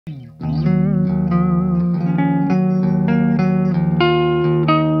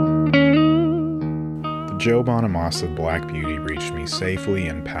Joe Bonamassa Black Beauty reached me safely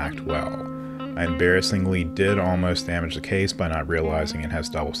and packed well. I embarrassingly did almost damage the case by not realizing it has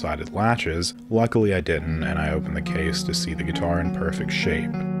double-sided latches. Luckily I didn't, and I opened the case to see the guitar in perfect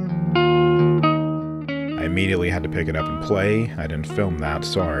shape. I immediately had to pick it up and play. I didn't film that,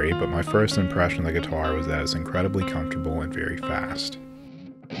 sorry, but my first impression of the guitar was that it's incredibly comfortable and very fast.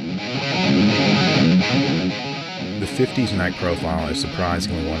 The 50s neck profile is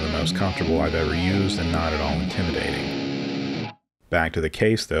surprisingly one of the most comfortable I've ever used and not at all intimidating. Back to the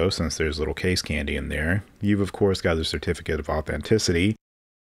case though, since there's little case candy in there, you've of course got the certificate of authenticity.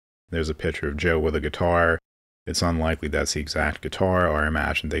 There's a picture of Joe with a guitar. It's unlikely that's the exact guitar, or I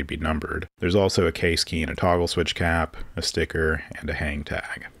imagine they'd be numbered. There's also a case key and a toggle switch cap, a sticker, and a hang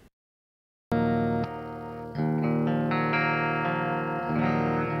tag.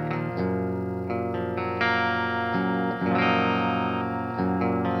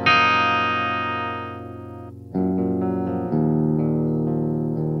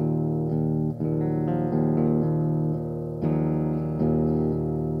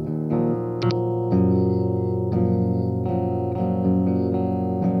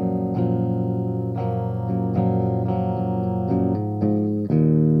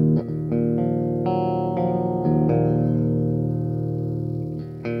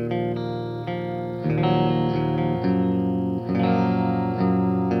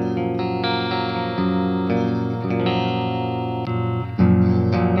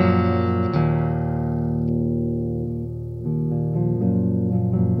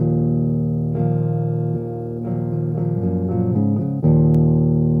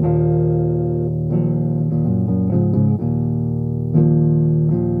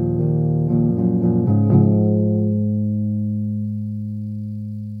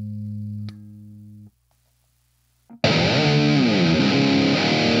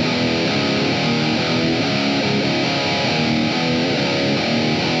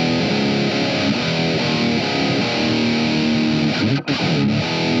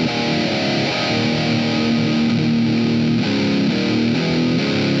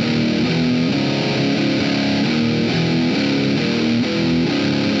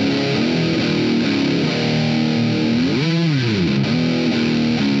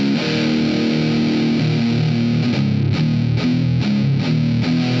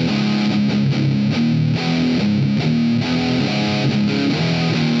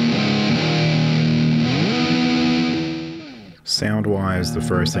 Sound-wise, the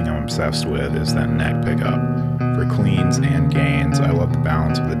first thing I'm obsessed with is that neck pickup. For cleans and gains, I love the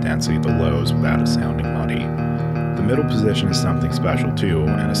balance of the density of the lows without it sounding muddy. The middle position is something special too,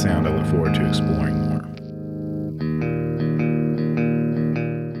 and a sound I look forward to exploring more.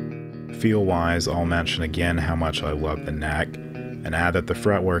 Feel-wise, I'll mention again how much I love the neck, and add that the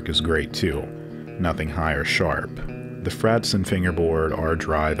fretwork is great too. Nothing high or sharp. The frets and fingerboard are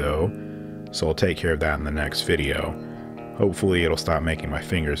dry though, so I'll take care of that in the next video. Hopefully it'll stop making my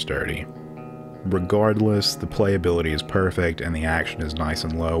fingers dirty. Regardless, the playability is perfect and the action is nice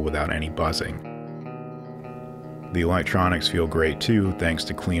and low without any buzzing. The electronics feel great too, thanks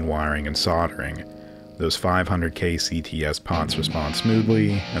to clean wiring and soldering. Those 500K CTS pots respond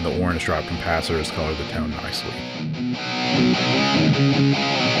smoothly, and the orange drop capacitors color the tone nicely.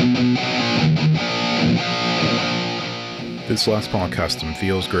 This Les Paul Custom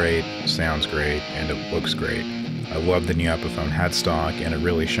feels great, sounds great, and it looks great. I love the new Epiphone headstock, and it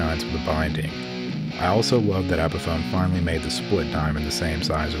really shines with the binding. I also love that Epiphone finally made the split diamond the same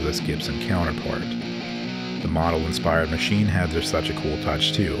size as this Gibson counterpart. The model-inspired machine heads are such a cool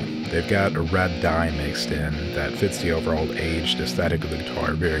touch too. They've got a red dye mixed in that fits the overall aged aesthetic of the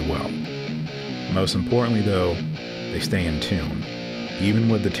guitar very well. Most importantly though, they stay in tune. Even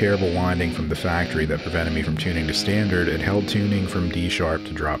with the terrible winding from the factory that prevented me from tuning to standard, it held tuning from D sharp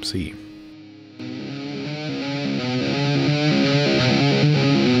to drop C.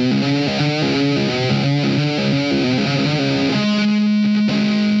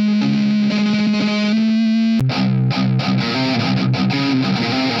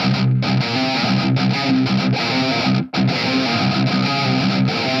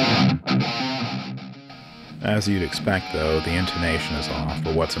 As you'd expect though, the intonation is off,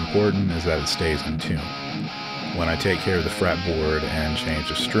 but what's important is that it stays in tune. When I take care of the fretboard and change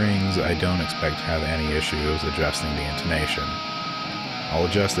the strings, I don't expect to have any issues adjusting the intonation. I'll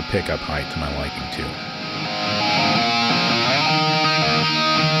adjust the pickup height to my liking too.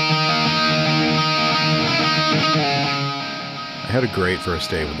 I had a great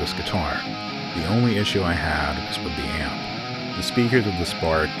first day with this guitar. The only issue I had was with the amp. The speakers of the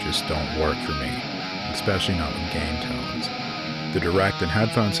Spark just don't work for me, especially not with gain tones. The direct and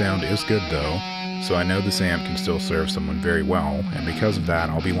headphone sound is good though, so I know this amp can still serve someone very well, and because of that,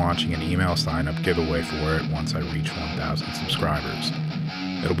 I'll be launching an email sign-up giveaway for it once I reach 1,000 subscribers.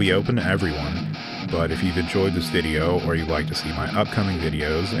 It'll be open to everyone, but if you've enjoyed this video or you'd like to see my upcoming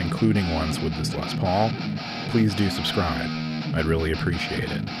videos, including ones with this Les Paul, please do subscribe. I'd really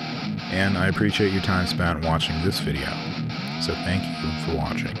appreciate it. And I appreciate your time spent watching this video, so thank you for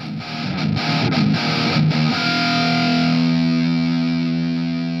watching.